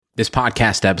This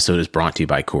podcast episode is brought to you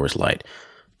by Coors Light.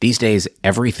 These days,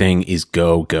 everything is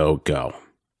go, go, go.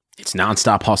 It's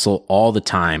nonstop hustle all the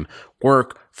time.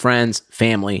 Work, friends,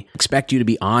 family expect you to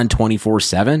be on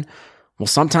 24/7. Well,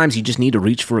 sometimes you just need to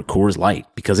reach for a Coors Light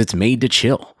because it's made to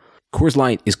chill. Coors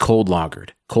Light is cold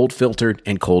lagered, cold filtered,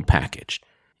 and cold packaged.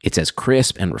 It's as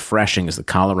crisp and refreshing as the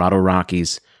Colorado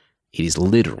Rockies. It is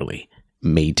literally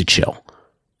made to chill.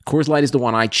 Coors Light is the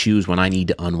one I choose when I need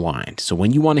to unwind. So when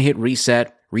you want to hit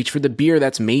reset, reach for the beer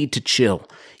that's made to chill.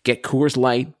 Get Coors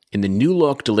Light in the new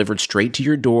look delivered straight to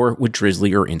your door with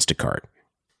Drizzly or Instacart.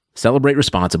 Celebrate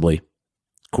responsibly.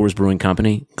 Coors Brewing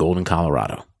Company, Golden,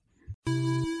 Colorado.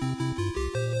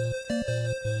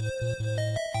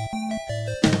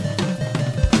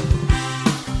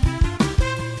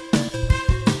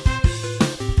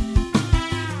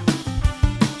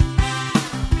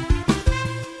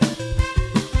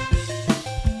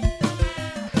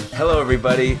 Hello,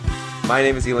 everybody. My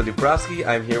name is Elon Dubrovsky.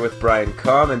 I'm here with Brian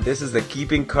Comm, and this is the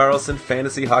Keeping Karlsson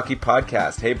Fantasy Hockey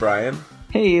Podcast. Hey, Brian.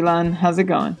 Hey, Elon. How's it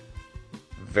going?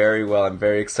 Very well. I'm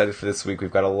very excited for this week.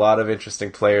 We've got a lot of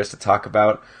interesting players to talk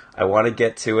about. I want to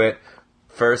get to it.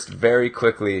 First, very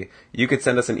quickly, you could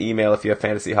send us an email if you have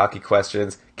fantasy hockey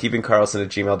questions,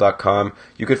 keepingkarlsson@gmail.com.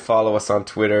 You could follow us on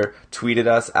Twitter, tweet at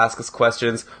us, ask us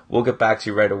questions. We'll get back to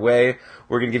you right away.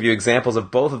 We're going to give you examples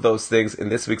of both of those things in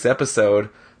this week's episode.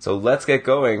 So let's get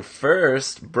going.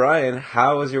 First, Brian,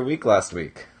 how was your week last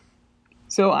week?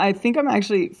 So I think I'm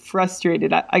actually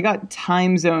frustrated. I got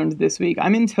time zoned this week.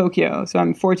 I'm in Tokyo, so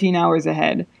I'm 14 hours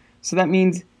ahead. So that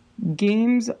means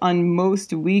games on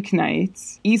most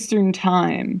weeknights, Eastern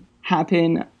time,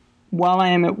 happen while I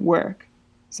am at work.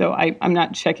 So I'm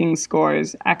not checking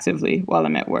scores actively while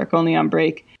I'm at work, only on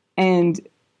break. And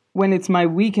when it's my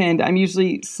weekend, I'm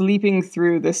usually sleeping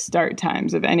through the start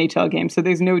times of NHL games. So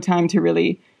there's no time to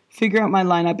really figure out my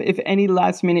lineup if any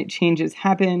last minute changes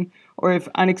happen or if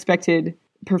unexpected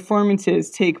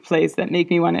performances take place that make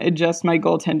me want to adjust my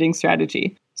goaltending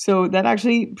strategy. So that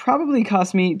actually probably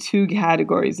cost me 2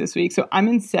 categories this week. So I'm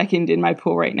in second in my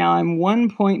pool right now. I'm 1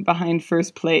 point behind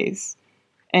first place.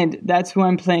 And that's who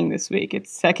I'm playing this week. It's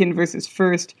second versus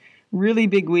first. Really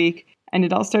big week. And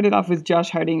it all started off with Josh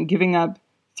Harding giving up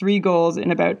 3 goals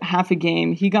in about half a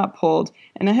game. He got pulled,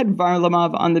 and I had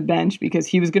Varlamov on the bench because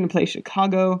he was going to play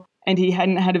Chicago, and he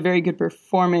hadn't had a very good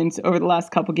performance over the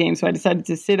last couple games, so I decided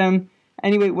to sit him.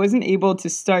 Anyway, wasn't able to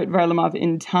start Varlamov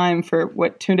in time for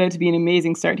what turned out to be an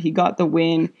amazing start. He got the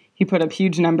win. He put up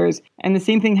huge numbers. And the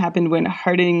same thing happened when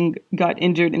Harding got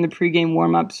injured in the pregame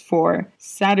warmups for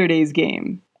Saturday's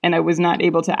game, and I was not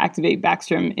able to activate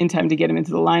Backstrom in time to get him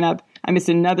into the lineup. I missed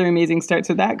another amazing start,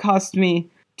 so that cost me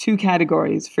 2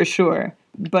 categories for sure.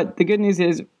 But the good news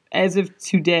is, as of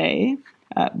today,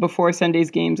 before Sunday's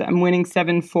games, I'm winning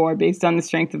 7-4 based on the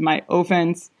strength of my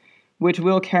offense, which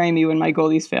will carry me when my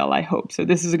goalies fail, I hope. So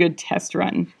this is a good test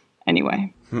run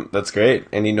anyway. That's great.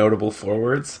 Any notable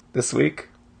forwards this week?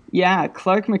 Yeah,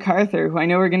 Clark MacArthur, who I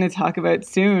know we're going to talk about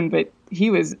soon, but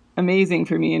he was amazing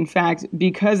for me. In fact,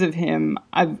 because of him,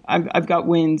 I've got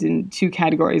wins in 2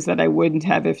 categories that I wouldn't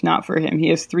have if not for him. He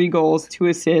has 3 goals, 2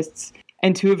 assists,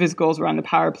 and 2 of his goals were on the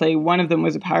power play. One of them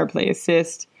was a power play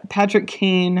assist. Patrick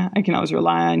Kane, I can always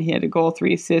rely on. He had a goal,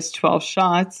 3 assists, 12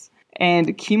 shots.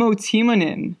 And Kimmo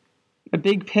Timonen, a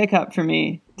big pickup for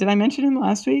me. Did I mention him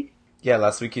last week? Yeah,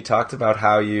 last week you talked about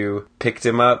how you picked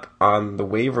him up on the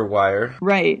waiver wire.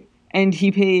 Right. And he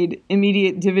paid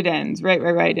immediate dividends.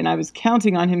 Right. And I was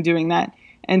counting on him doing that.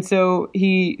 And so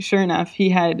sure enough, he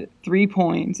had 3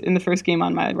 points in the first game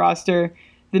on my roster.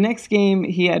 The next game,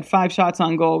 he had 5 shots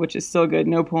on goal, which is still good,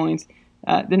 no points.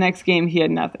 The next game, he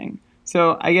had nothing.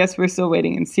 So I guess we're still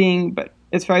waiting and seeing. But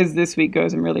as far as this week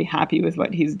goes, I'm really happy with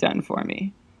what he's done for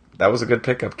me. That was a good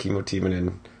pickup, Kimmo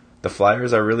Timonen. The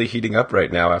Flyers are really heating up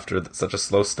right now after such a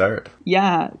slow start.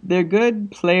 Yeah, they're good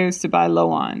players to buy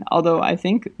low on. Although I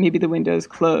think maybe the window's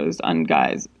closed on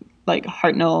guys like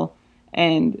Hartnell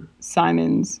and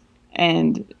Simons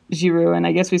and Giroux, and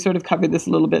I guess we sort of covered this a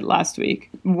little bit last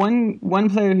week. One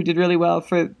player who did really well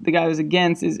for the guy I was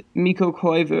against is Mikko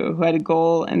Koivu, who had a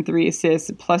goal and 3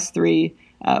 assists, plus 3,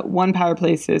 1 power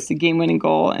play assist, a game-winning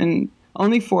goal, and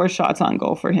only 4 shots on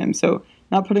goal for him. So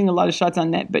not putting a lot of shots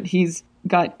on net, but he's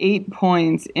got 8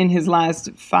 points in his last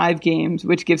 5 games,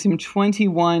 which gives him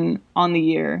 21 on the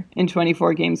year in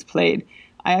 24 games played.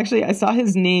 I saw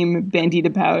his name bandied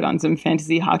about on some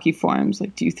fantasy hockey forums.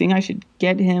 Like, do you think I should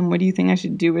get him? What do you think I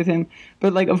should do with him?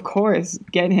 But like, of course,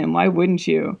 get him. Why wouldn't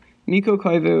you? Mikko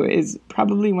Koivu is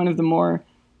probably one of the more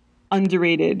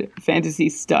underrated fantasy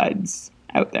studs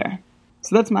out there.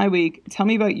 So that's my week. Tell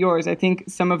me about yours. I think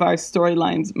some of our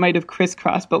storylines might have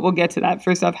crisscrossed, but we'll get to that.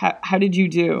 First off, how did you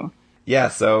do? Yeah,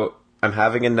 so I'm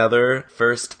having another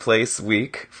first place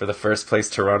week for the first place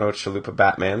Toronto Chalupa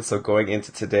Batman. So going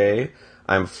into today,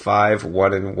 I'm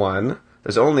 5-1-1.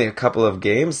 There's only a couple of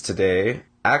games today.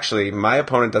 Actually, my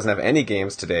opponent doesn't have any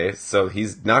games today, so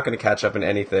he's not going to catch up in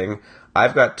anything.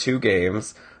 I've got 2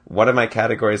 games. One of my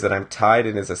categories that I'm tied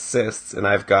in is assists, and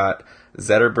I've got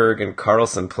Zetterberg and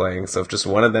Carlson playing. So if just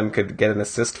one of them could get an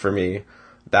assist for me,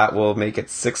 that will make it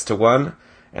 6-1.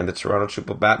 And the Toronto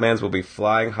Chalupa Batmans will be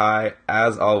flying high,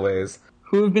 as always.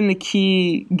 Who have been the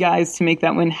key guys to make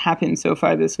that win happen so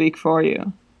far this week for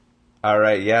you? All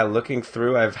right, yeah, looking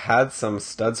through, I've had some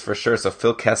studs for sure. So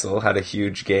Phil Kessel had a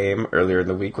huge game earlier in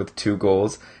the week with 2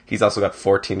 goals. He's also got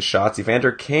 14 shots.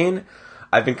 Evander Kane,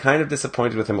 I've been kind of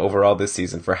disappointed with him overall this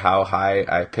season for how high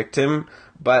I picked him.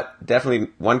 But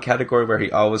definitely one category where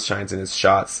he always shines in his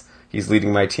shots. He's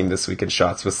leading my team this week in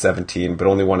shots with 17, but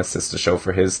only 1 assist to show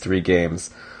for his 3 games.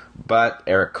 But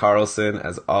Erik Karlsson,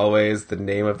 as always, the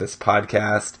name of this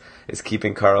podcast is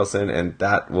Keeping Karlsson, and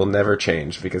that will never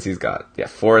change because he's got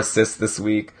 4 assists this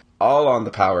week, all on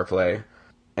the power play.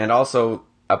 And also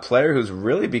a player who's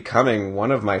really becoming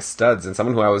one of my studs and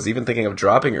someone who I was even thinking of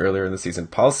dropping earlier in the season,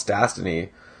 Paul Stastny,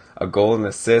 a goal and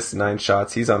assist, 9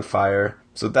 shots, he's on fire.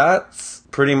 So that's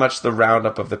pretty much the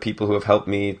roundup of the people who have helped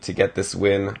me to get this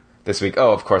win this week.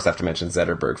 Oh, of course, I have to mention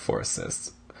Zetterberg, 4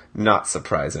 assists. Not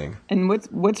surprising. And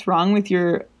what's wrong with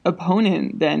your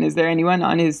opponent then? Is there anyone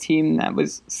on his team that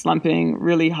was slumping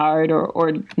really hard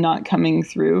or not coming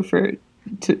through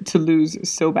to lose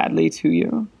so badly to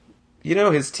you? You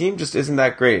know, his team just isn't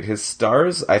that great. His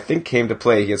stars, I think, came to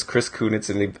play. He has Chris Kunitz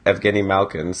and Evgeny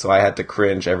Malkin, so I had to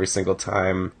cringe every single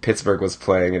time Pittsburgh was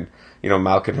playing. And,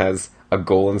 Malkin has a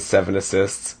goal and 7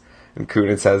 assists, and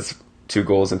Kunitz has 2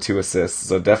 goals and 2 assists.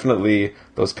 So definitely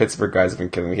those Pittsburgh guys have been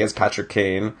killing me. He has Patrick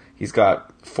Kane. He's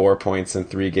got 4 points in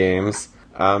 3 games.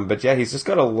 But yeah, he's just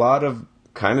got a lot of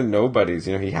kind of nobodies.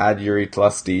 He had Yuri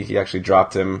Tlusty. He actually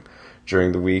dropped him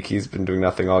during the week. He's been doing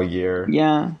nothing all year.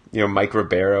 Yeah. Mike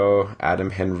Ribeiro,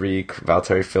 Adam Henrique,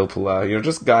 Valtteri Filppula.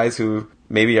 Just guys who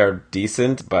maybe are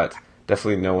decent, but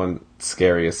definitely no one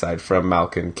scary aside from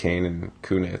Malkin, Kane, and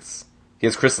Kunitz. He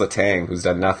has Chris Letang, who's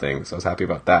done nothing, so I was happy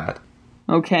about that.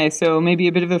 Okay, so maybe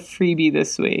a bit of a freebie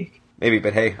this week. Maybe,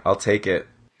 but hey, I'll take it.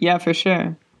 Yeah, for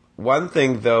sure. One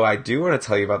thing, though, I do want to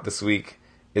tell you about this week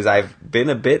is I've been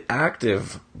a bit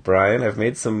active, Brian. I've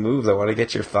made some moves. I want to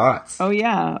get your thoughts. Oh,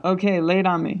 yeah. Okay, lay it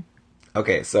on me.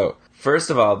 Okay, so first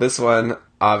of all, this one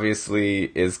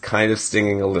obviously is kind of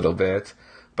stinging a little bit,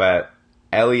 but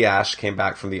Eliash came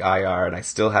back from the IR and I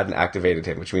still hadn't activated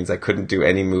him, which means I couldn't do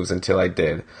any moves until I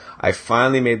did. I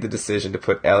finally made the decision to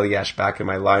put Eliash back in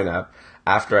my lineup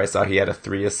after I saw he had a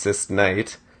 3-assist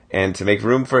night, and to make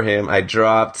room for him, I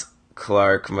dropped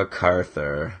Clark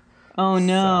MacArthur. Oh,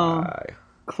 no. Sigh.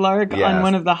 Clark Yes. on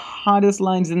one of the hottest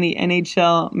lines in the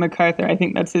NHL, MacArthur. I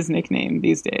think that's his nickname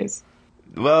these days.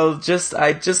 Well,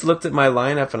 I just looked at my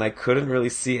lineup and I couldn't really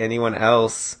see anyone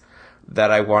else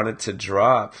that I wanted to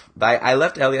drop. I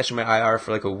left Eliash in my IR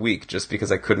for like a week just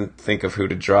because I couldn't think of who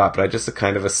to drop, but I just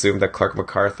kind of assumed that Clark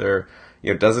MacArthur,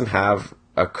 doesn't have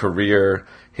a career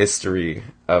history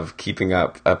of keeping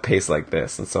up a pace like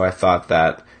this. And so I thought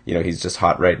that, he's just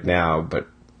hot right now, but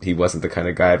he wasn't the kind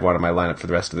of guy I'd want in my lineup for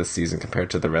the rest of the season compared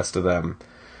to the rest of them.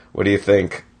 What do you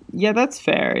think? Yeah, that's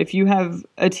fair. If you have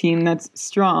a team that's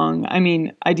strong, I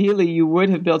mean, ideally you would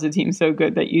have built a team so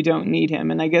good that you don't need him.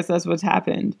 And I guess that's what's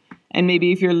happened. And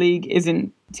maybe if your league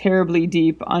isn't terribly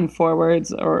deep on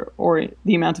forwards or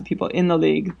the amount of people in the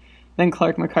league, then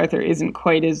Clark MacArthur isn't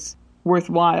quite as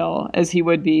worthwhile as he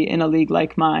would be in a league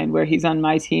like mine where he's on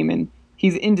my team and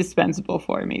he's indispensable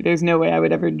for me. There's no way I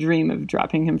would ever dream of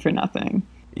dropping him for nothing.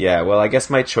 Yeah, well, I guess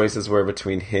my choices were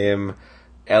between him,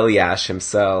 Eliash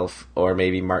himself, or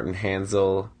maybe Martin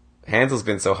Hanzal. Hanzel's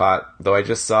been so hot, though I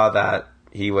just saw that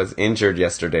he was injured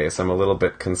yesterday, so I'm a little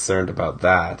bit concerned about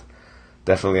that.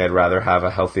 Definitely I'd rather have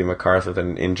a healthy MacArthur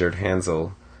than an injured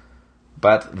Hanzal.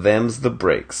 But them's the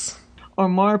breaks. Or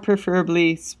more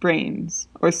preferably sprains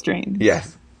or strains.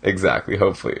 Yes, exactly,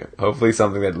 hopefully. Hopefully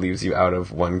something that leaves you out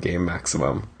of 1 game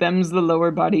maximum. Them's the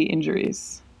lower body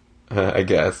injuries. I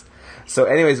guess. So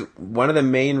anyways, one of the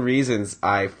main reasons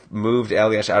I moved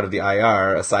Eliash out of the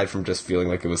IR, aside from just feeling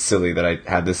like it was silly that I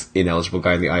had this ineligible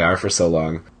guy in the IR for so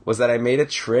long, was that I made a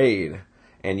trade.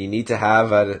 And you need to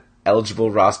have an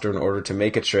eligible roster in order to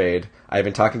make a trade. I've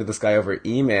been talking to this guy over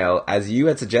email, as you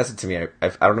had suggested to me. I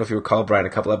don't know if you recall, Brian, a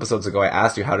couple episodes ago I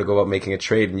asked you how to go about making a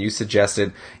trade, and you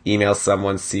suggested email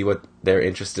someone, see what they're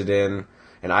interested in,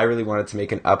 and I really wanted to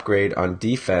make an upgrade on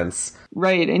defense.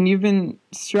 Right, and you've been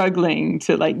struggling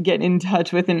to get in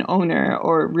touch with an owner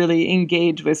or really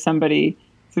engage with somebody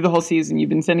through the whole season. You've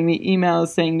been sending me emails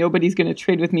saying nobody's going to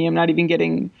trade with me. I'm not even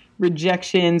getting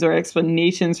rejections or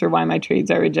explanations for why my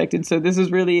trades are rejected. So this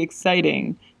is really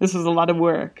exciting. This was a lot of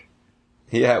work.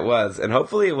 Yeah, it was. And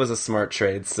hopefully it was a smart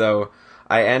trade. So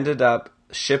I ended up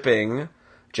shipping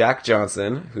Jack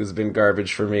Johnson, who's been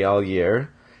garbage for me all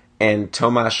year, and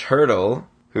Tomas Hertl,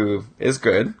 who is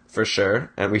good, for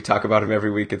sure. And we talk about him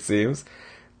every week, it seems.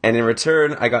 And in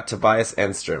return, I got Tobias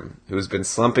Enstrom, who's been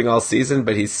slumping all season,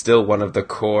 but he's still one of the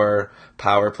core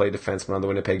power play defensemen on the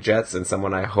Winnipeg Jets, and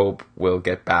someone I hope will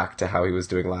get back to how he was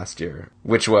doing last year,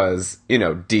 which was,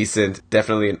 decent,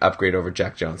 definitely an upgrade over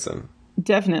Jack Johnson.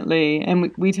 Definitely.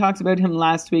 And we talked about him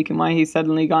last week and why he's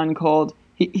suddenly gone cold.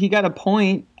 He got a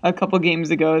point a couple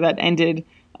games ago that ended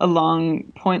a long,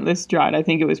 pointless drought. I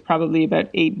think it was probably about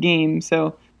 8 games,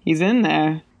 so he's in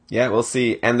there. Yeah, we'll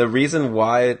see. And the reason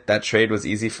why that trade was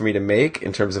easy for me to make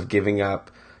in terms of giving up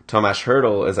Tomas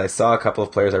Hertl is I saw a couple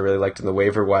of players I really liked in the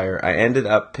waiver wire. I ended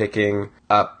up picking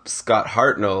up Scott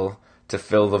Hartnell to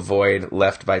fill the void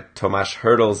left by Tomas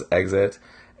Hertl's exit.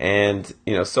 And,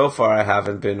 so far I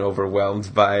haven't been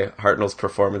overwhelmed by Hartnell's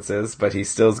performances, but he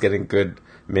still is getting good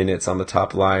minutes on the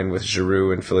top line with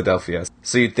Giroux in Philadelphia.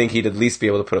 So you'd think he'd at least be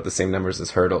able to put up the same numbers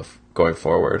as Hertl going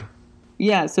forward.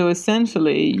 Yeah, so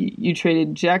essentially you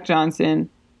traded Jack Johnson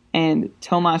and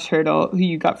Tomas Hertl, who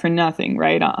you got for nothing,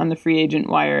 right, on the free agent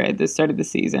wire at the start of the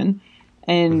season.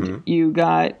 And you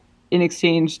got, in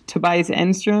exchange, Tobias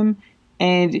Enstrom,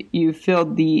 and you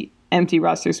filled the empty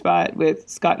roster spot with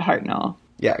Scott Hartnell.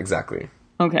 Yeah, exactly.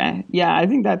 Okay. Yeah, I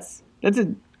think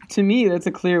to me, that's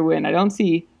a clear win. I don't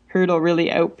see Hertl really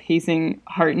outpacing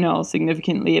Hartnell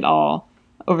significantly at all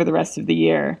over the rest of the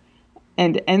year.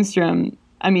 And Enstrom,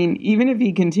 even if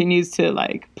he continues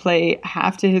to play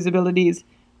half to his abilities,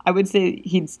 I would say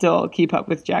he'd still keep up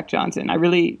with Jack Johnson. I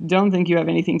really don't think you have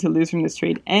anything to lose from this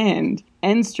trade. And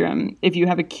Enstrom, if you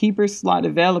have a keeper slot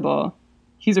available,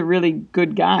 he's a really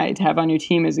good guy to have on your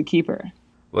team as a keeper.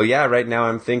 Well, yeah, right now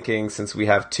I'm thinking since we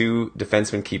have 2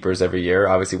 defenseman keepers every year,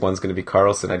 obviously one's going to be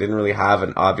Karlsson. I didn't really have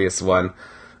an obvious one.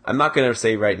 I'm not going to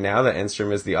say right now that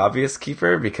Enstrom is the obvious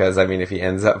keeper because, if he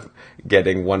ends up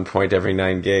getting 1 point every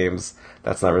 9 games,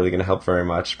 that's not really going to help very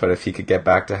much. But if he could get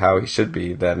back to how he should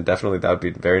be, then definitely that would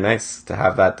be very nice to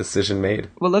have that decision made.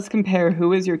 Well, let's compare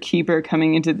who is your keeper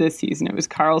coming into this season. It was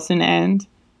Karlsson and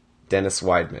Dennis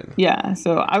Wideman. Yeah,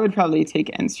 so I would probably take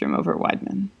Enstrom over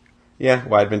Wideman. Yeah,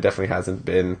 Wideman definitely hasn't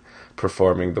been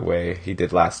performing the way he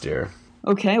did last year.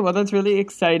 Okay, well, that's really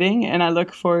exciting, and I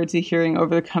look forward to hearing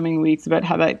over the coming weeks about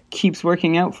how that keeps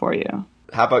working out for you.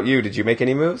 How about you? Did you make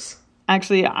any moves?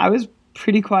 Actually, I was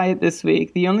pretty quiet this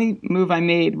week. The only move I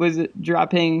made was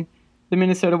dropping the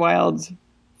Minnesota Wild's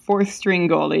 4th-string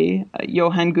goalie,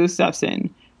 Johan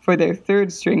Gustafsson, for their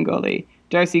 3rd-string goalie,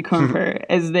 Darcy Kuemper,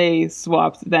 as they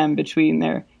swapped them between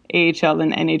their AHL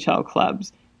and NHL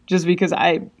clubs. Just because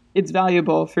it's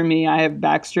valuable for me. I have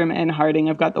Backstrom and Harding.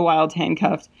 I've got the Wild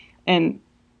handcuffed. And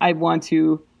I want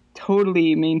to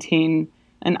totally maintain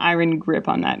an iron grip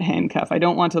on that handcuff. I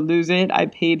don't want to lose it. I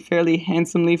paid fairly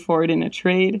handsomely for it in a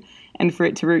trade, and for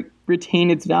it to retain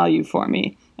its value for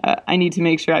me, I need to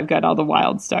make sure I've got all the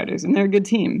Wild starters. And they're a good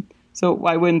team, so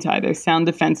why wouldn't I? They're sound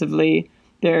defensively.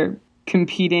 They're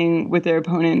competing with their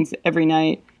opponents every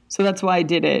night. So that's why I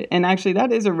did it. And actually,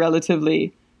 that is a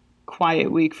relatively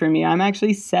quiet week for me. I'm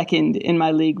actually 2nd in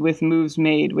my league with moves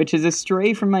made, which is a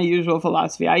stray from my usual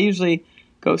philosophy. I usually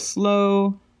go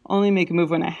slow, only make a move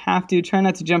when I have to, try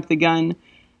not to jump the gun.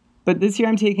 But this year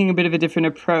I'm taking a bit of a different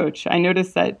approach. I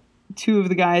noticed that 2 of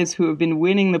the guys who have been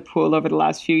winning the pool over the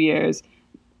last few years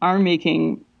are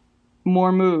making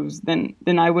more moves than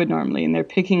I would normally, and they're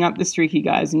picking up the streaky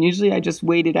guys. And usually I just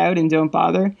wait it out and don't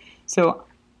bother. So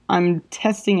I'm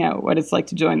testing out what it's like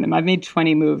to join them. I've made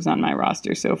 20 moves on my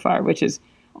roster so far, which is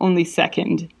only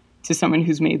 2nd to someone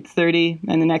who's made 30,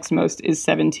 and the next most is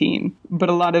 17. But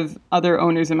a lot of other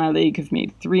owners in my league have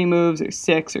made 3 moves, or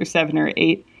 6, or 7, or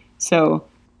 8. So,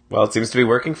 well, it seems to be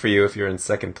working for you if you're in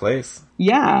 2nd place.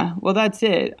 Yeah, well, that's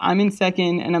it. I'm in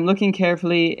 2nd, and I'm looking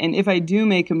carefully. And if I do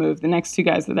make a move, the next 2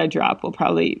 guys that I drop will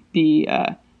probably be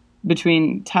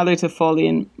between Tyler Toffoli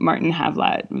and Martin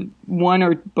Havlat. One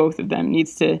or both of them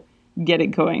needs to get it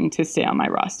going to stay on my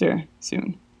roster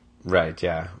soon. Right,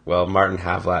 yeah. Well, Martin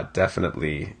Havlat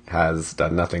definitely has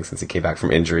done nothing since he came back from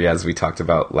injury, as we talked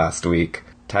about last week.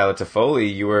 Tyler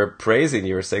Toffoli, you were praising.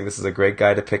 You were saying this is a great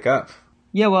guy to pick up.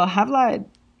 Yeah, well, Havlat,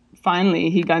 finally,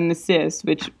 he got an assist,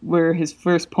 which were his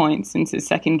first points since his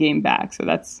 2nd game back. So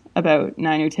that's about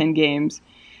 9 or 10 games.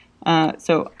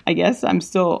 So I guess I'm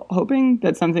still hoping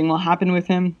that something will happen with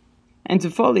him. And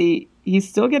Toffoli, he's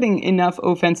still getting enough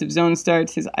offensive zone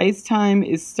starts. His ice time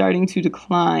is starting to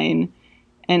decline.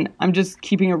 And I'm just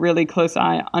keeping a really close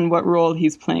eye on what role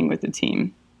he's playing with the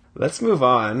team. Let's move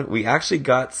on. We actually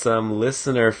got some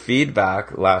listener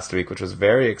feedback last week, which was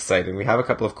very exciting. We have a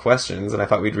couple of questions, and I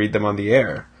thought we'd read them on the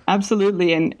air.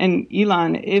 Absolutely. And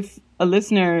Elon, if a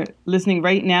listener listening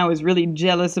right now is really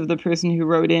jealous of the person who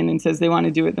wrote in and says they want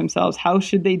to do it themselves, how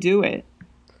should they do it?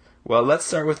 Well, let's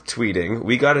start with tweeting.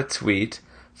 We got a tweet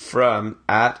from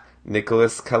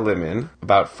 @Nicholas Kalimin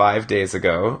about 5 days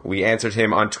ago. We answered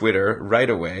him on Twitter right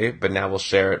away, but now we'll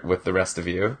share it with the rest of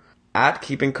you.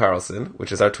 @KeepingCarlson,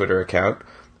 which is our Twitter account,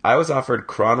 I was offered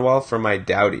Kronwall for my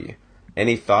Doughty.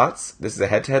 Any thoughts? This is a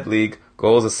head-to-head league.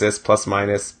 Goals, assists, plus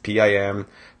minus, PIM,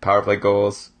 power play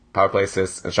goals, power play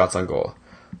assists, and shots on goal.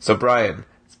 So, Brian,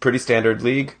 it's a pretty standard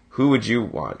league. Who would you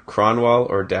want, Kronwall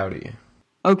or Doughty?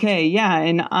 Okay, yeah,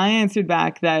 and I answered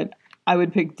back that I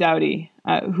would pick Doughty,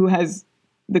 who has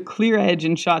the clear edge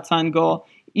in shots on goal.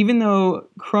 Even though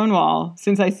Kronwall,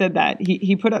 since I said that,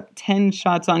 he put up 10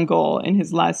 shots on goal in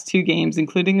his last 2 games,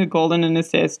 including a goal and an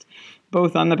assist,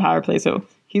 both on the power play. So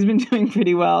he's been doing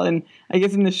pretty well. And I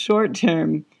guess in the short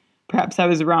term, perhaps I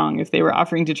was wrong if they were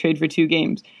offering to trade for 2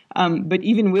 games. But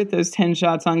even with those 10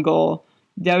 shots on goal,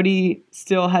 Doughty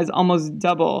still has almost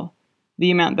double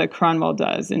the amount that Kronwall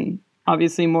does. And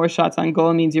obviously more shots on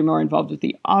goal means you're more involved with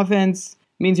the offense,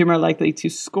 means you're more likely to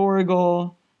score a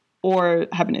goal or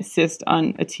have an assist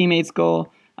on a teammate's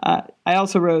goal. I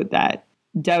also wrote that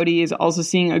Doughty is also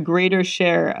seeing a greater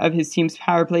share of his team's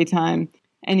power play time,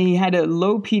 and he had a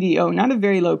low PDO, not a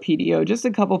very low PDO, just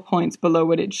a couple points below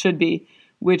what it should be,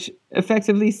 which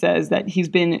effectively says that he's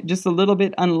been just a little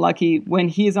bit unlucky. When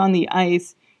he is on the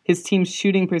ice, his team's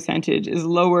shooting percentage is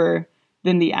lower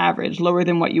than the average, lower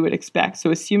than what you would expect.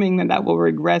 So assuming that will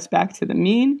regress back to the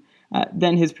mean,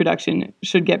 then his production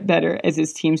should get better as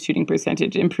his team's shooting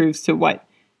percentage improves to what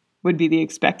would be the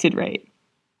expected rate.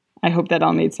 I hope that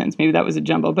all made sense. Maybe that was a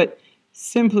jumble. But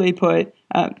simply put,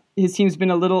 his team's been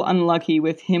a little unlucky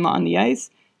with him on the ice.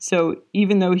 So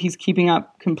even though he's keeping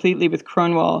up completely with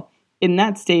Kronwall, in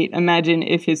that state, imagine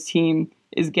if his team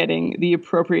is getting the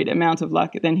appropriate amount of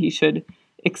luck, then he should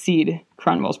exceed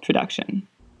Kronwall's production.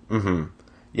 Mm-hmm.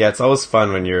 Yeah, it's always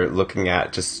fun when you're looking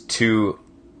at just 2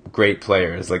 great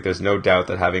players. Like, there's no doubt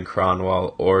that having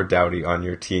Kronwall or Doughty on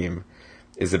your team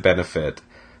is a benefit.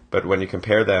 But when you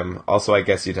compare them, also I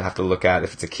guess you'd have to look at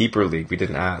if it's a keeper league. We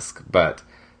didn't ask. But,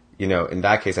 you know, in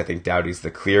that case, I think Doughty's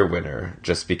the clear winner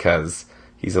just because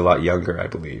he's a lot younger, I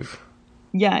believe.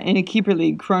 Yeah, in a keeper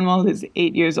league, Kronwall is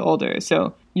 8 years older.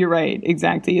 So you're right,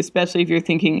 exactly. Especially if you're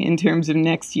thinking in terms of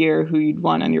next year who you'd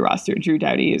want on your roster. Drew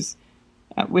Doughty is,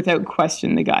 without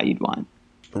question, the guy you'd want.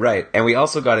 Right. And we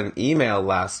also got an email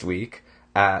last week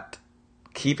at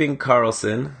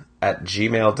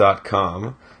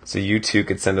keepingcarlson@gmail.com. So you too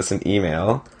could send us an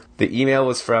email. The email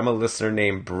was from a listener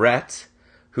named Brett,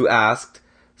 who asked,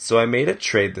 so I made a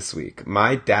trade this week.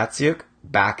 My Datsyuk,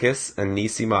 Bacchus, and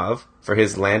Nisimov for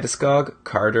his Landeskog,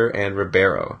 Carter, and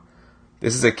Ribeiro.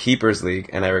 This is a keepers league,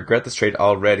 and I regret this trade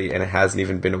already, and it hasn't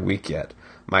even been a week yet.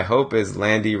 My hope is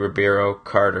Landy, Ribeiro,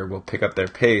 Carter will pick up their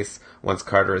pace once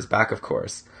Carter is back, of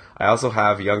course. I also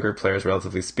have younger players,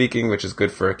 relatively speaking, which is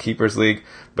good for a keepers league,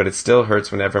 but it still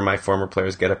hurts whenever my former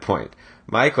players get a point.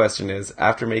 My question is,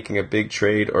 after making a big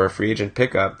trade or a free agent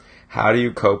pickup, how do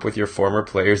you cope with your former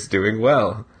players doing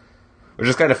well? Which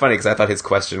is kind of funny because I thought his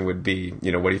question would be,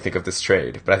 you know, what do you think of this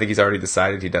trade? But I think he's already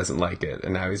decided he doesn't like it,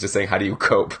 and now he's just saying, how do you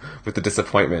cope with the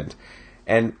disappointment?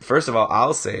 And first of all,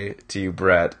 I'll say to you,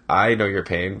 Brett, I know your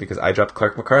pain because I dropped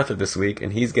Clark MacArthur this week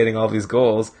and he's getting all these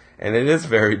goals and it is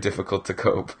very difficult to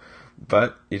cope.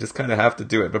 But you just kind of have to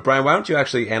do it. But Brian, why don't you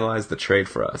actually analyze the trade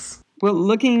for us? Well,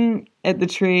 looking at the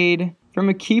trade from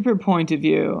a keeper point of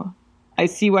view, I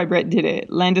see why Brett did it.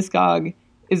 Landeskog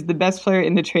is the best player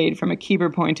in the trade from a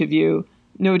keeper point of view.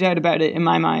 No doubt about it in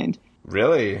my mind.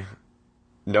 Really?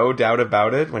 No doubt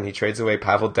about it when he trades away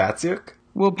Pavel Datsyuk?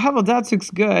 Well, Pavel Datsyuk's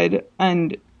good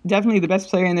and definitely the best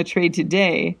player in the trade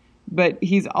today, but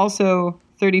he's also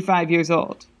 35 years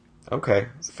old. Okay,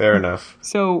 fair enough.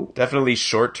 So definitely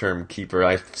short-term keeper.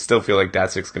 I still feel like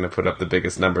Datsyuk's going to put up the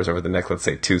biggest numbers over the next, let's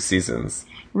say, 2 seasons.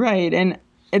 Right, and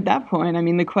at that point, I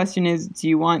mean, the question is, do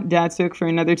you want Datsyuk for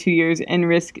another 2 years and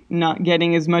risk not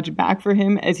getting as much back for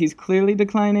him as he's clearly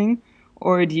declining?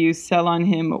 Or do you sell on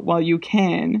him while you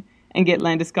can and get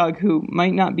Landeskog, who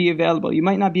might not be available? You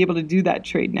might not be able to do that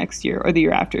trade next year or the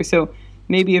year after. So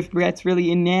maybe if Brett's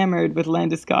really enamored with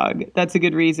Landeskog, that's a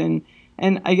good reason.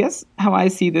 And I guess how I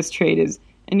see this trade is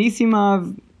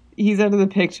Anisimov he's out of the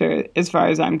picture as far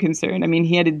as I'm concerned. I mean,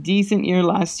 he had a decent year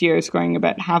last year, scoring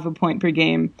about half a point per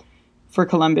game for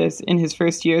Columbus in his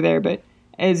first year there. But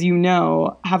as you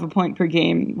know, half a point per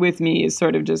game with me is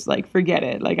sort of just like, forget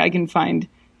it. Like, I can find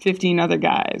 15 other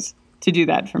guys to do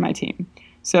that for my team.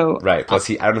 So right. Plus,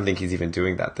 I don't think he's even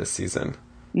doing that this season.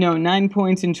 No, 9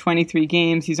 points in 23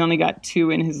 games. He's only got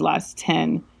 2 in his last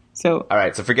 10. So all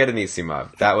right, so forget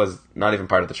Anisimov. That was not even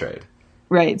part of the trade.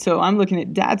 Right, so I'm looking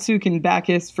at Datsyuk and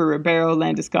Backes for Ribeiro,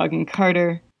 Landeskog, and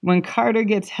Carter. When Carter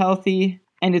gets healthy,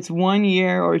 and it's 1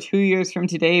 year or 2 years from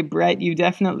today, Brett, you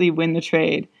definitely win the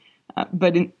trade.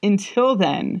 But until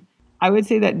then, I would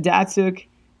say that Datsyuk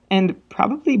and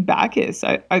probably Backes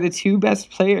are the two best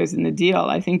players in the deal.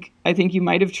 I think you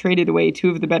might have traded away two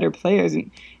of the better players,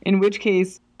 in which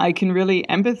case I can really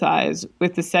empathize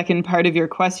with the second part of your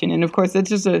question. And of course, that's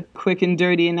just a quick and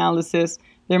dirty analysis.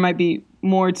 There might be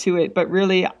more to it, but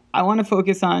really, I want to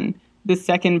focus on the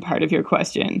second part of your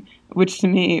question, which to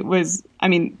me was,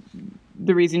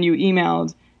 the reason you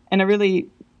emailed. And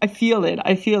I feel it.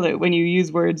 I feel it when you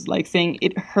use words like saying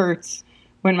it hurts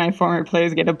when my former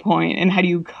players get a point, and how do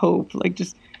you cope? Like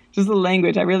just the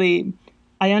language.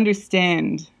 I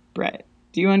understand, Brett.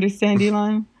 Do you understand,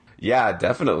 Elon? Yeah,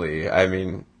 definitely. I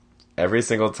mean, every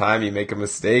single time you make a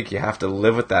mistake, you have to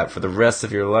live with that for the rest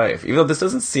of your life. Even though this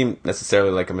doesn't seem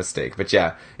necessarily like a mistake. But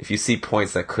yeah, if you see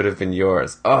points that could have been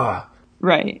yours,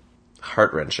 right.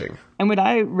 Heart-wrenching. And what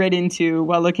I read into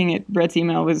while looking at Brett's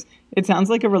email was, it sounds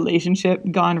like a relationship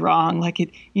gone wrong. Like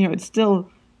it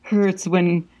still hurts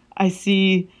when I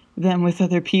see them with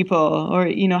other people. Or,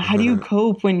 how do you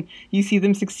cope when you see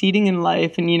them succeeding in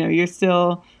life and, you're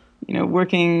still,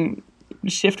 working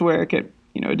shift work at,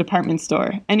 a department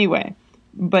store. Anyway,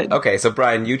 but... Okay, so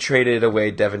Brian, you traded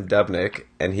away Devin Dubnyk,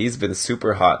 and he's been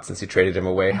super hot since you traded him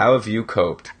away. How have you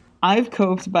coped? I've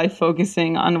coped by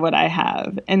focusing on what I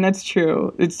have. And that's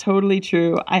true. It's totally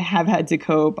true. I have had to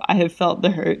cope. I have felt the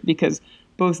hurt because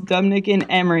both Dubnyk and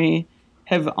Emery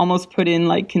have almost put in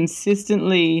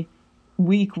consistently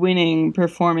week winning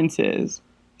performances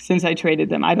since I traded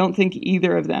them. I don't think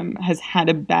either of them has had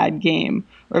a bad game,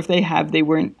 or if they have, they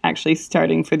weren't actually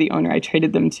starting for the owner I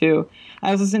traded them to. I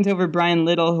also sent over Brian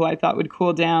Little, who I thought would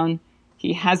cool down.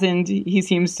 He hasn't. He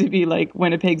seems to be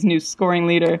Winnipeg's new scoring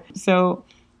leader. So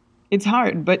it's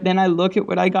hard. But then I look at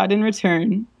what I got in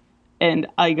return, and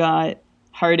I got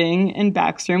Harding and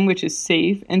Backstrom, which is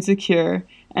safe and secure.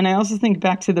 And I also think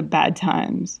back to the bad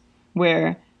times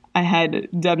where I had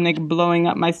Dubnyk blowing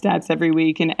up my stats every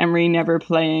week and Emery never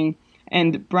playing.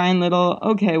 And Brian Little,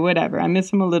 okay, whatever. I miss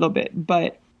him a little bit.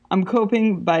 But I'm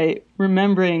coping by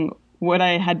remembering what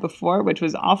I had before, which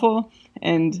was awful,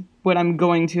 and what I'm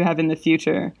going to have in the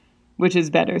future, which is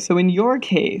better. So in your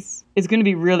case, it's going to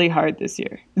be really hard this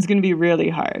year. It's going to be really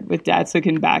hard with Datsyuk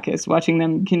and Backes, watching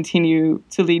them continue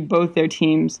to lead both their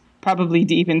teams probably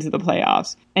deep into the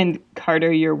playoffs. And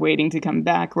Carter, you're waiting to come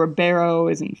back. Ribeiro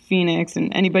is in Phoenix,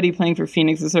 and anybody playing for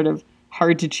Phoenix is sort of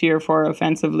hard to cheer for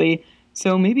offensively.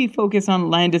 So maybe focus on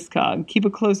Landeskog. Keep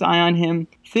a close eye on him.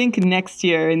 Think next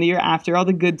year and the year after, all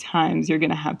the good times you're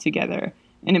going to have together.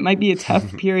 And it might be a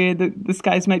tough period. The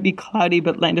skies might be cloudy,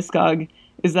 but Landeskog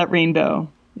is that rainbow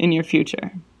in your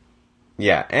future.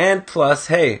 Yeah, and plus,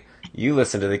 hey, you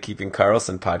listen to the Keeping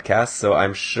Karlsson podcast, so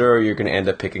I'm sure you're going to end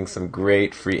up picking some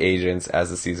great free agents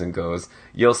as the season goes.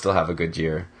 You'll still have a good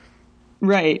year.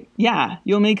 Right. Yeah,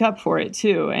 you'll make up for it,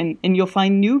 too. And you'll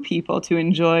find new people to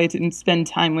enjoy and spend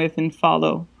time with and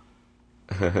follow.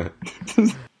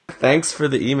 Thanks for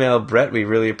the email, Brett. We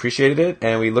really appreciated it,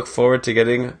 and we look forward to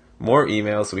getting more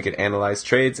emails so we can analyze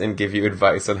trades and give you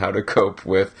advice on how to cope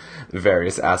with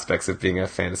various aspects of being a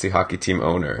fantasy hockey team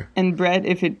owner. And Brett,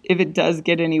 if it does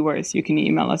get any worse, you can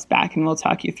email us back and we'll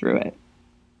talk you through it.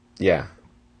 Yeah.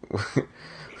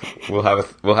 We'll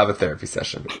have a therapy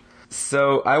session.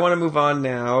 So I want to move on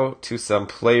now to some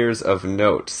players of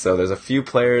note. So there's a few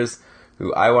players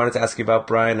who I wanted to ask you about,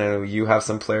 Brian. I know you have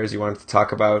some players you wanted to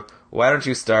talk about. Why don't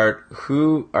you start?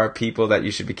 Who are people that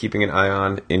you should be keeping an eye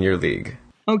on in your league?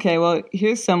 Okay, well,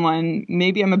 here's someone.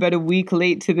 Maybe I'm about a week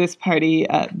late to this party,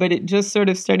 but it just sort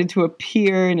of started to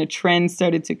appear and a trend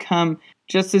started to come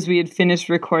just as we had finished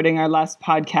recording our last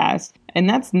podcast. And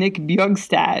that's Nick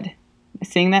Bjugstad. Am I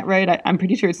saying that right? I'm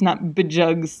pretty sure it's not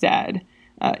Bjugstad.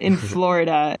 In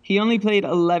Florida. He only played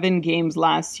 11 games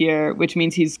last year, which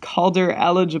means he's Calder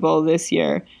eligible this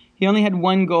year. He only had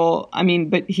one goal.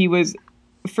 But he was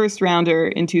first rounder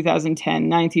in 2010,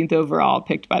 19th overall,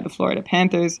 picked by the Florida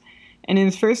Panthers. And in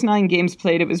his first 9 games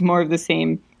played, it was more of the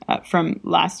same from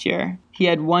last year. He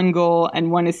had 1 goal and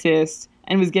 1 assist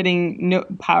and was getting no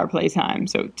power play time.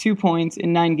 So 2 points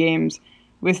in 9 games.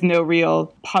 with no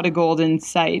real pot of gold in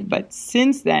sight. But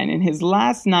since then, in his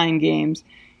last 9 games,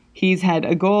 he's had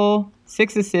a goal,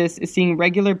 6 assists, is seeing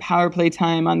regular power play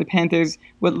time on the Panthers,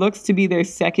 what looks to be their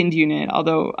second unit,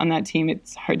 although on that team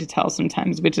it's hard to tell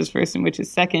sometimes which is first and which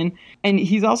is second. And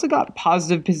he's also got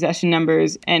positive possession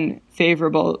numbers and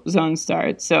favorable zone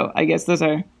starts. So I guess those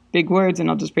are big words, and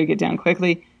I'll just break it down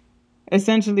quickly.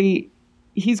 Essentially,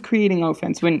 he's creating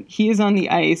offense. When he is on the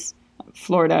ice,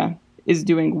 Florida is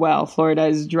doing well. Florida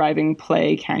is driving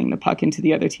play, carrying the puck into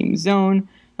the other team's zone,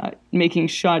 making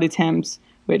shot attempts,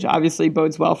 which obviously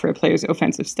bodes well for a player's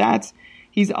offensive stats.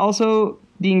 He's also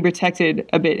being protected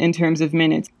a bit in terms of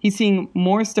minutes. He's seeing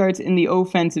more starts in the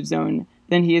offensive zone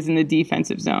than he is in the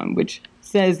defensive zone, which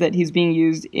says that he's being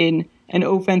used in an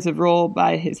offensive role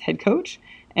by his head coach.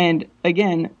 And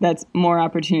again, that's more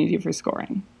opportunity for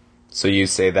scoring. So you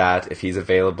say that if he's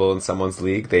available in someone's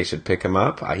league, they should pick him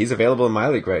up? He's available in my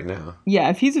league right now. Yeah,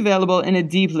 if he's available in a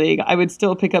deep league, I would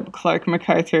still pick up Clark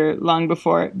MacArthur long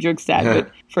before Bjugstad.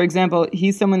 But for example,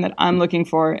 he's someone that I'm looking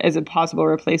for as a possible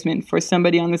replacement for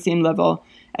somebody on the same level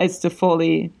as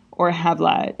Toffoli or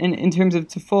Havlat. And in terms of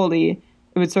Toffoli,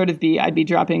 it would sort of be I'd be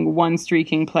dropping one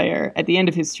streaking player at the end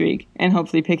of his streak and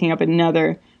hopefully picking up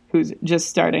another who's just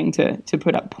starting to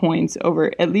put up points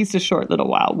over at least a short little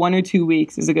while. 1 or 2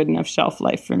 weeks is a good enough shelf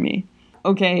life for me.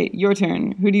 Okay, your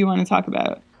turn. Who do you want to talk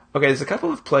about? Okay, there's a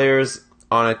couple of players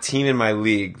on a team in my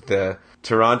league, the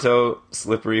Toronto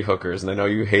Slippery Hookers, and I know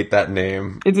you hate that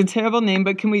name. It's a terrible name,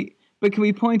 but can we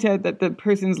point out that the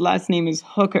person's last name is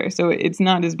Hooker, so it's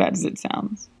not as bad as it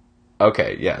sounds.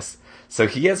 Okay, yes. So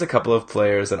he has a couple of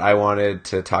players that I wanted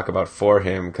to talk about for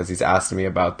him because he's asked me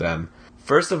about them.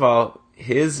 First of all,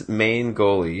 his main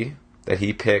goalie that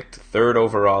he picked 3rd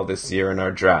overall this year in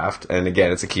our draft, and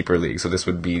again, it's a keeper league, so this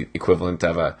would be equivalent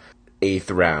of a 8th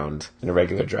round in a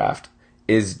regular draft,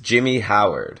 is Jimmy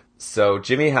Howard. So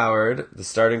Jimmy Howard, the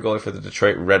starting goalie for the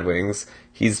Detroit Red Wings,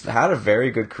 he's had a very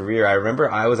good career. I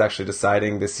remember I was actually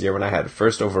deciding this year when I had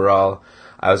 1st overall,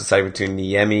 I was deciding between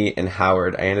Niemi and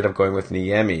Howard. I ended up going with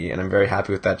Niemi, and I'm very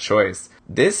happy with that choice.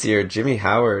 This year, Jimmy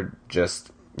Howard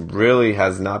just really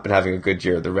has not been having a good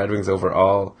year. The Red Wings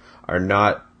overall are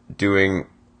not doing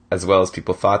as well as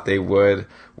people thought they would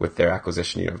with their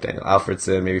acquisition, of Daniel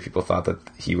Alfredsson. Maybe people thought that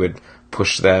he would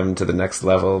push them to the next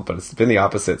level, but it's been the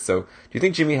opposite. So do you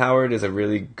think Jimmy Howard is a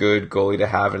really good goalie to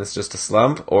have and it's just a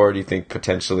slump? Or do you think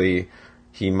potentially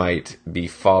he might be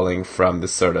falling from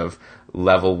this sort of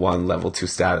level 1, level 2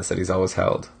 status that he's always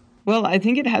held? Well, I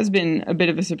think it has been a bit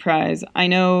of a surprise. I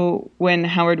know when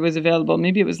Howard was available,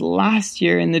 maybe it was last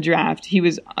year in the draft, he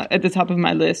was at the top of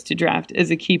my list to draft as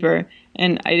a keeper,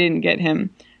 and I didn't get him.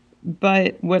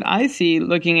 But what I see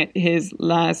looking at his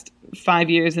last 5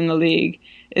 years in the league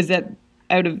is that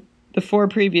out of the 4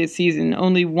 previous seasons,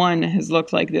 only one has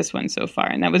looked like this one so far,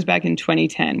 and that was back in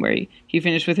 2010, where he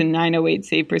finished with a .908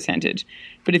 save percentage.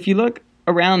 But if you look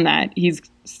around that, he's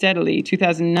steadily,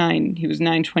 2009, he was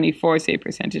 .924 save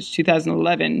percentage,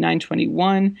 2011,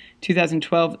 .921,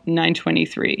 2012,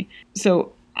 .923.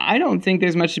 So I don't think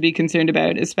there's much to be concerned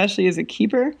about, especially as a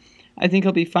keeper. I think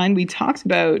he'll be fine. We talked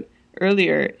about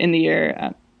earlier in the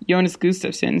year, Jonas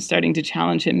Gustafsson starting to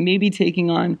challenge him, maybe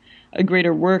taking on a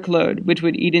greater workload, which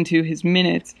would eat into his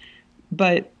minutes.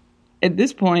 But at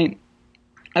this point,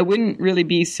 I wouldn't really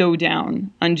be so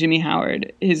down on Jimmy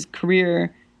Howard. His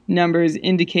career numbers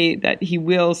indicate that he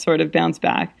will sort of bounce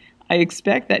back. I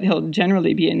expect that he'll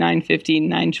generally be a .950,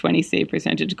 .920 save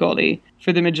percentage goalie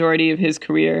for the majority of his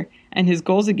career, and his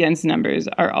goals against numbers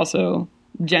are also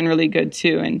generally good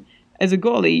too. And as a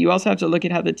goalie, you also have to look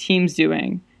at how the team's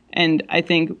doing, and I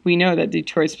think we know that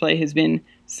Detroit's play has been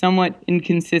somewhat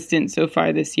inconsistent so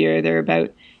far this year. They're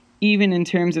about even in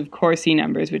terms of Corsi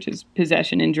numbers, which is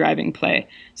possession and driving play.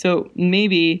 So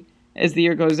maybe as the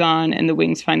year goes on and the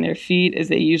Wings find their feet, as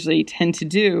they usually tend to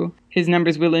do, his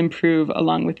numbers will improve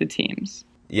along with the team's.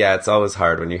 Yeah, it's always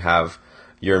hard when you have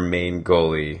your main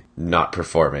goalie not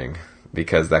performing,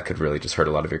 because that could really just hurt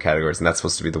a lot of your categories, and that's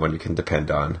supposed to be the one you can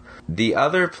depend on. The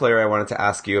other player I wanted to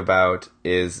ask you about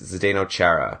is Zdeno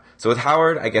Chara. So with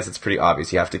Howard, I guess it's pretty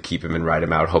obvious. You have to keep him and ride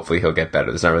him out. Hopefully he'll get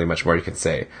better. There's not really much more you can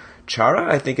say.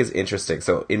 Chara, I think, is interesting.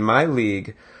 So in my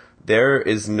league, there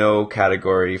is no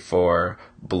category for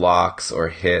blocks or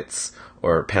hits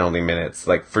or penalty minutes.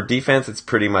 Like for defense, it's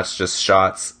pretty much just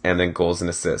shots and then goals and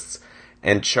assists.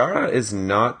 And Chara is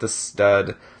not the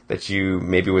stud that you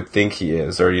maybe would think he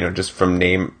is, or, just from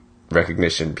name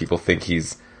recognition, people think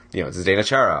he's, it's Zdeno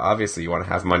Chara. Obviously, you want to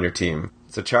have him on your team.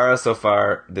 So Chara so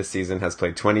far this season has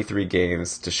played 23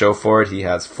 games. To show for it, he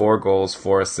has 4 goals,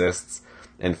 4 assists,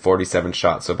 and 47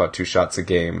 shots, so about 2 shots a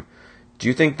game. Do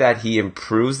you think that he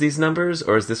improves these numbers,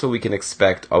 or is this what we can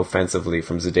expect offensively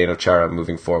from Zdeno Chara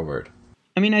moving forward?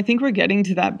 I mean, I think we're getting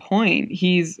to that point.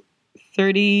 He's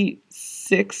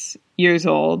 36 years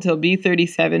old. He'll be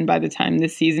 37 by the time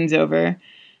this season's over.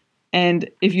 And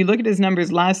if you look at his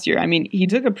numbers last year, I mean, he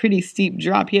took a pretty steep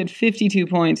drop. He had 52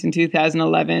 points in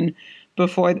 2011,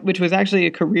 which was actually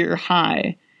a career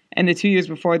high. And the 2 years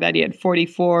before that, he had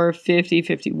 44, 50,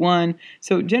 51.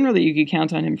 So generally, you could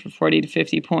count on him for 40 to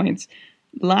 50 points.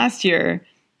 Last year,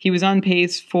 he was on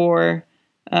pace for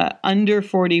under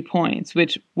 40 points,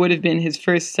 which would have been his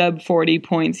first sub-40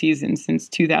 point season since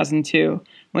 2002.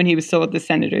 When he was still with the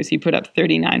Senators, he put up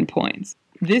 39 points.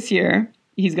 This year,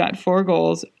 he's got 4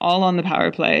 goals, all on the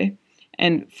power play,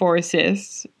 and 4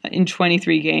 assists in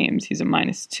 23 games. He's a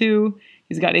 -2.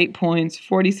 He's got 8 points,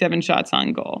 47 shots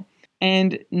on goal.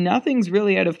 And nothing's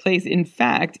really out of place. In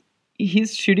fact,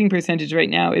 his shooting percentage right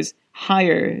now is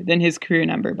higher than his career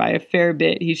number by a fair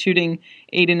bit. He's shooting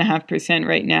 8.5%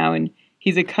 right now, and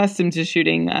he's accustomed to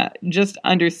shooting just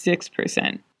under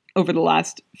 6% over the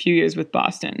last few years with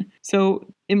Boston. So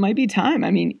it might be time.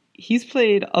 I mean, he's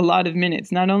played a lot of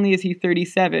minutes. Not only is he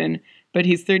 37, but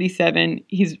he's 37.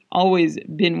 He's always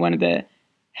been one of the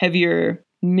heavier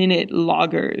minute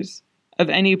loggers of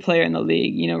any player in the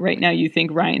league. You know, right now you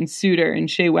think Ryan Suter and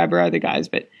Shea Weber are the guys,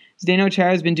 but Zdeno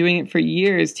Chara has been doing it for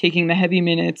years, taking the heavy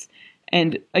minutes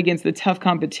and against the tough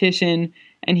competition.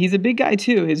 And he's a big guy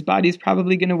too. His body's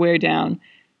probably going to wear down.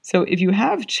 So if you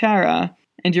have Chara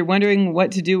and you're wondering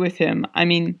what to do with him, I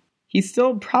mean, he's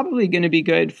still probably going to be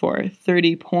good for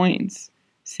 30 points,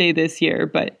 say this year.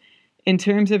 But in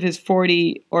terms of his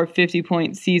 40 or 50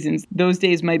 point seasons, those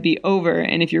days might be over.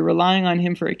 And if you're relying on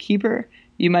him for a keeper,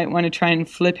 you might want to try and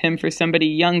flip him for somebody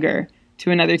younger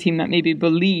to another team that maybe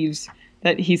believes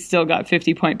that he's still got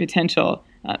 50-point potential.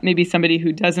 Maybe somebody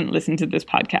who doesn't listen to this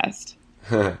podcast.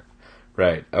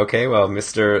 Right. Okay, well,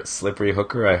 Mr. Slippery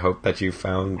Hooker, I hope that you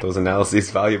found those analyses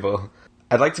valuable.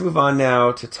 I'd like to move on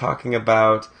now to talking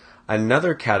about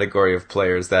another category of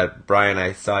players that, Brian,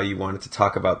 I saw you wanted to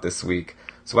talk about this week.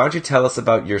 So why don't you tell us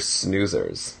about your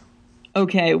snoozers?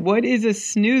 Okay, what is a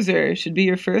snoozer should be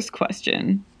your first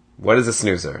question. What is a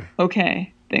snoozer?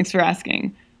 Okay, thanks for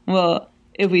asking. Well,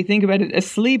 if we think about it, a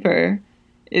sleeper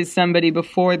is somebody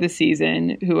before the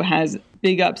season who has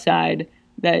big upside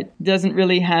that doesn't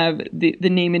really have the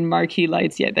name in marquee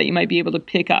lights yet that you might be able to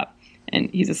pick up. And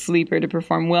he's a sleeper to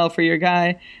perform well for your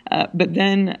guy. But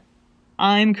then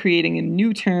I'm creating a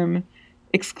new term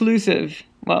exclusive,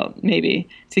 well, maybe,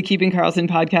 to Keeping Karlsson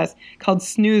podcast called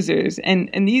snoozers.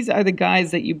 And these are the guys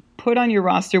that you put on your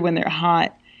roster when they're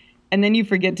hot and then you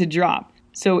forget to drop.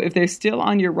 So if they're still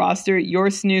on your roster, you're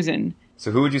snoozing.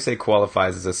 So who would you say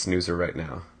qualifies as a snoozer right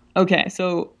now? Okay,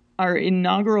 so our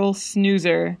inaugural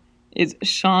snoozer is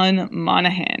Sean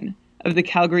Monahan of the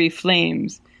Calgary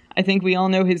Flames. I think we all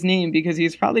know his name because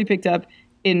he's probably picked up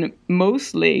in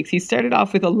most leagues. He started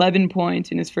off with 11 points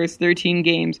in his first 13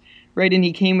 games, right? And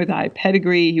he came with a high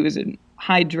pedigree. He was a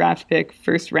high draft pick,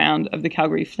 first round of the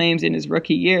Calgary Flames in his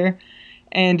rookie year.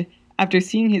 And after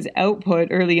seeing his output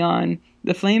early on,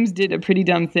 the Flames did a pretty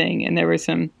dumb thing, and there were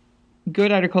some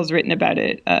good articles written about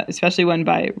it, especially one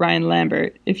by Ryan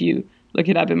Lambert. If you look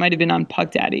it up, it might have been on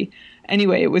Puck Daddy.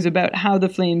 Anyway, it was about how the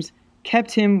Flames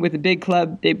kept him with a big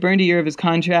club. They burned a year of his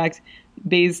contract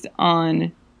based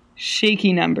on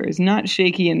shaky numbers. Not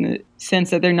shaky in the sense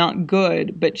that they're not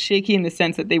good, but shaky in the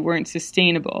sense that they weren't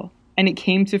sustainable. And it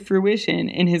came to fruition.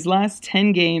 In his last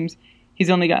 10 games, he's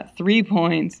only got 3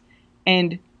 points.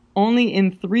 And only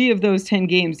in 3 of those 10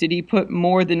 games did he put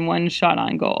more than 1 shot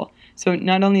on goal. So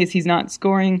not only is he not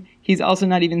scoring, he's also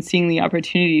not even seeing the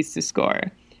opportunities to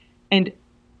score. And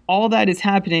all that is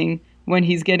happening when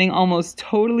he's getting almost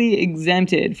totally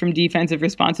exempted from defensive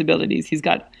responsibilities. He's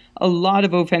got a lot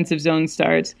of offensive zone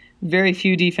starts, very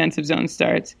few defensive zone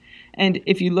starts. And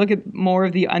if you look at more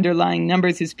of the underlying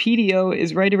numbers, his PDO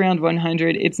is right around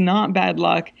 100. It's not bad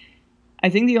luck. I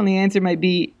think the only answer might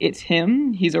be it's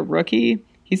him. He's a rookie.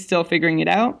 He's still figuring it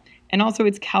out. And also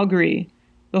it's Calgary.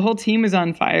 The whole team is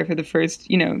on fire for the first,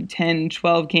 10,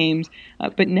 12 games.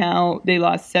 But now they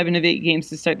lost 7 of 8 games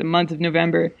to start the month of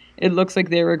November. It looks like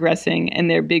they're regressing, and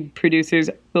their big producers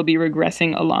will be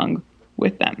regressing along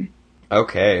with them.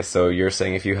 Okay, so you're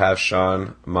saying if you have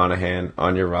Sean Monahan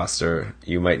on your roster,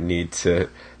 you might need to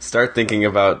start thinking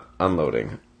about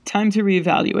unloading. Time to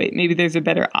reevaluate. Maybe there's a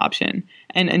better option.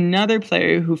 And another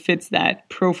player who fits that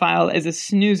profile as a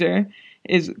snoozer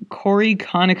is Corey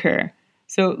Conacher.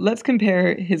 So let's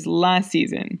compare his last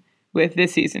season with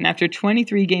this season. After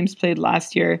 23 games played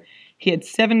last year, he had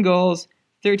 7 goals,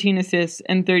 13 assists,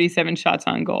 and 37 shots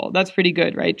on goal. That's pretty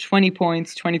good, right? 20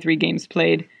 points, 23 games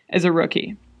played as a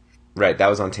rookie. Right, that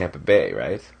was on Tampa Bay,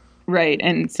 right? Right,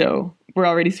 and so we're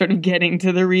already sort of getting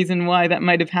to the reason why that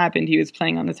might have happened. He was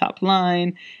playing on the top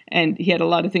line, and he had a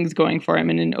lot of things going for him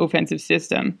in an offensive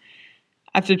system.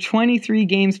 After 23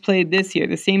 games played this year,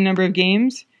 the same number of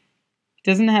games,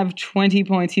 doesn't have 20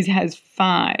 points. He has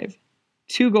 5.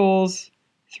 2 goals,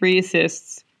 3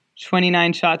 assists,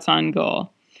 29 shots on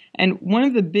goal. And one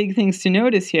of the big things to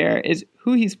notice here is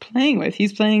who he's playing with.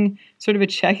 He's playing sort of a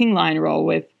checking line role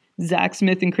with Zach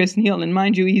Smith and Chris Neil. And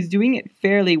mind you, he's doing it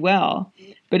fairly well.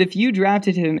 But if you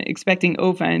drafted him expecting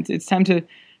offense, it's time to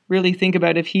really think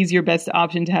about if he's your best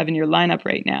option to have in your lineup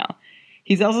right now.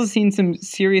 He's also seen some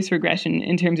serious regression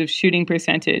in terms of shooting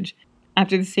percentage.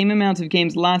 After the same amount of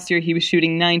games last year, he was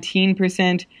shooting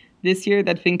 19%. This year,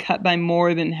 that's been cut by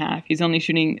more than half. He's only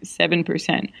shooting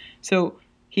 7%. So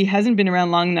he hasn't been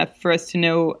around long enough for us to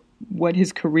know what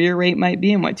his career rate might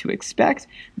be and what to expect,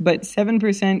 but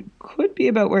 7% could be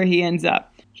about where he ends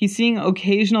up. He's seeing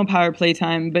occasional power play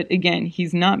time, but again,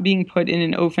 he's not being put in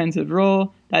an offensive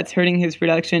role. That's hurting his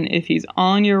production. If he's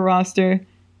on your roster,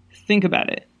 think about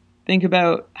it. Think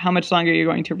about how much longer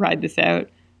you're going to ride this out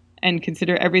and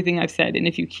consider everything I've said. And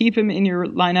if you keep him in your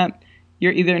lineup,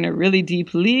 you're either in a really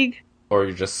deep league or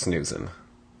you're just snoozing.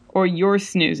 Or you're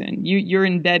snoozing. You're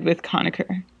in bed with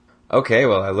Conacher. Okay,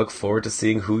 well, I look forward to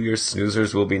seeing who your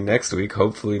snoozers will be next week.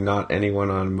 Hopefully not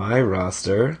anyone on my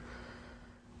roster.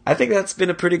 I think that's been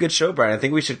a pretty good show, Brian. I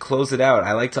think we should close it out.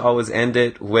 I like to always end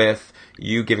it with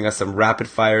you giving us some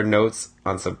rapid-fire notes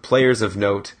on some players of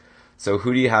note. So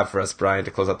who do you have for us, Brian,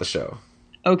 to close out the show?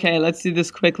 Okay, let's do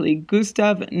this quickly.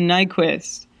 Gustav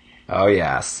Nyquist. Oh,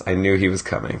 yes. I knew he was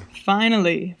coming.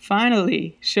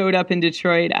 Finally showed up in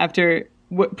Detroit after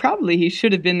what probably he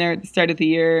should have been there at the start of the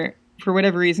year. For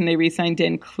whatever reason, they re-signed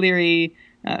Dan Cleary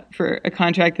for a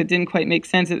contract that didn't quite make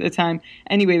sense at the time.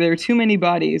 Anyway, there were too many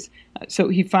bodies, so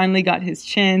he finally got his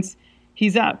chance.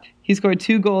 He's up. He scored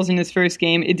 2 goals in his first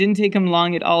game. It didn't take him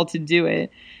long at all to do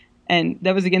it, and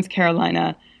that was against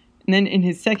Carolina. And then in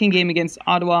his second game against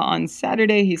Ottawa on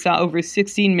Saturday, he saw over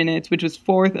 16 minutes, which was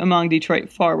 4th among Detroit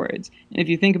forwards. And if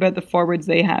you think about the forwards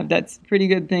they have, that's a pretty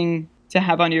good thing to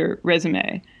have on your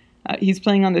resume. He's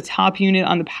playing on the top unit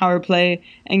on the power play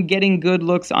and getting good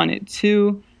looks on it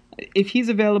too. If he's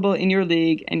available in your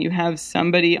league and you have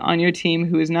somebody on your team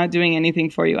who is not doing anything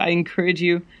for you, I encourage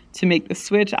you to make the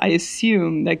switch. I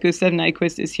assume that Gustav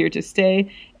Nyquist is here to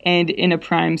stay and in a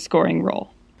prime scoring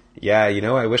role. Yeah,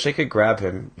 I wish I could grab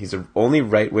him. He's only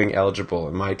right-wing eligible,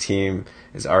 and my team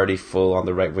is already full on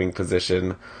the right-wing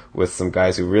position with some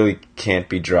guys who really can't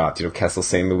be dropped. Kessel,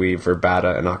 St. Louis,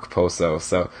 Verbata, and Okposo.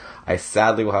 So I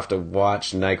sadly will have to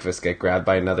watch Nyquist get grabbed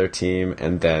by another team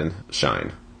and then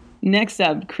shine. Next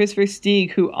up, Kris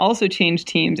Versteeg, who also changed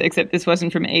teams, except this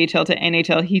wasn't from AHL to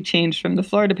NHL. He changed from the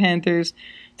Florida Panthers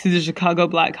to the Chicago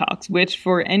Blackhawks, which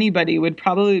for anybody would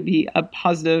probably be a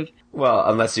positive. Well,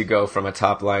 unless you go from a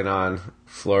top line on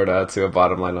Florida to a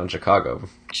bottom line on Chicago.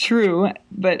 True,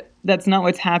 but that's not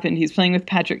what's happened. He's playing with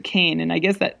Patrick Kane, and I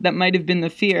guess that might have been the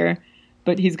fear,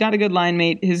 but he's got a good line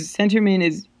mate. His centerman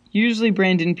is usually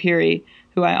Brandon Peary,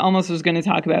 who I almost was going to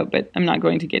talk about, but I'm not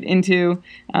going to get into.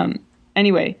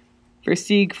 Anyway,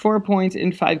 Versteeg, 4 points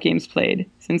in 5 games played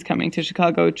since coming to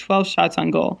Chicago, 12 shots on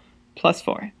goal,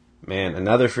 +4. Man,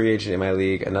 another free agent in my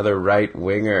league, another right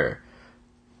winger.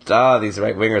 These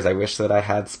right wingers, I wish that I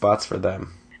had spots for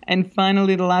them. And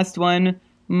finally, the last one,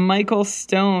 Michael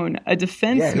Stone, a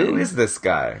defenseman. Yeah, who is this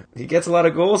guy? He gets a lot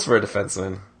of goals for a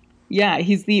defenseman. Yeah,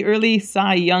 he's the early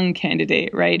Cy Young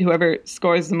candidate, right? Whoever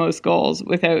scores the most goals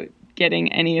without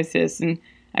getting any assists. And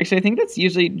actually, I think that's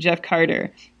usually Jeff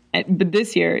Carter. But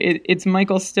this year, it's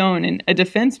Michael Stone. And a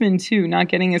defenseman, too, not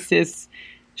getting assists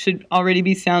should already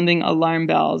be sounding alarm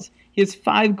bells. He has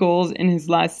 5 goals in his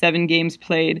last 7 games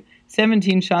played,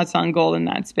 17 shots on goal in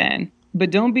that span.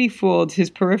 But don't be fooled.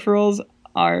 His peripherals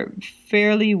are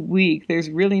fairly weak. There's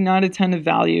really not a ton of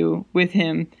value with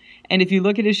him. And if you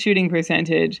look at his shooting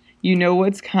percentage, you know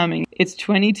what's coming. It's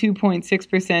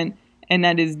 22.6%, and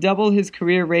that is double his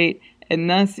career rate, and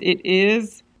thus it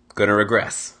is... gonna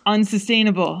regress.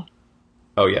 Unsustainable.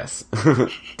 Oh, yes.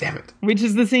 Damn it. Which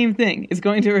is the same thing. It's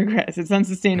going to regress. It's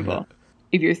unsustainable.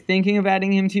 If you're thinking of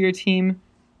adding him to your team,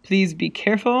 please be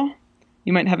careful.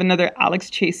 You might have another Alex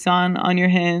Chiasson on your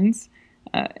hands,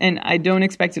 and I don't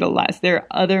expect it'll last. There are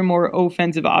other more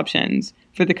offensive options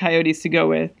for the Coyotes to go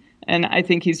with, and I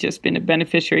think he's just been a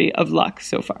beneficiary of luck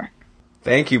so far.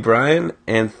 Thank you, Brian,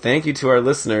 and thank you to our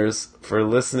listeners for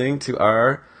listening to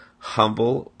our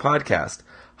humble podcast.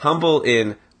 Humble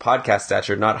in podcast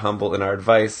stature, not humble in our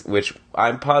advice, which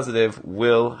I'm positive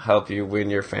will help you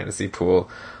win your fantasy pool.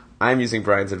 I'm using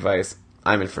Brian's advice.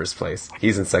 I'm in first place.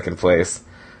 He's in second place.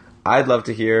 I'd love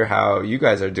to hear how you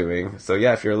guys are doing. So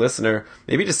yeah, if you're a listener,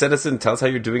 maybe just send us in and tell us how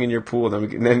you're doing in your pool,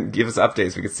 and then give us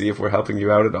updates. We can see if we're helping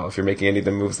you out at all, if you're making any of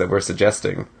the moves that we're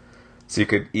suggesting. So you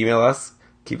could email us,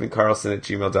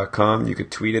 keepingcarlson@gmail.com. You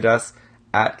could tweet at us,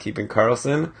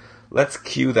 @keepingcarlson. Let's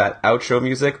cue that outro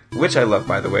music, which I love,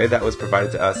 by the way. That was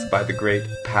provided to us by the great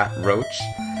Pat Roach.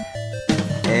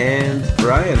 And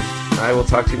Brian, I will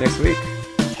talk to you next week.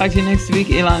 Talk to you next week,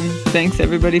 Elon. Thanks,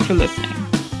 everybody, for listening.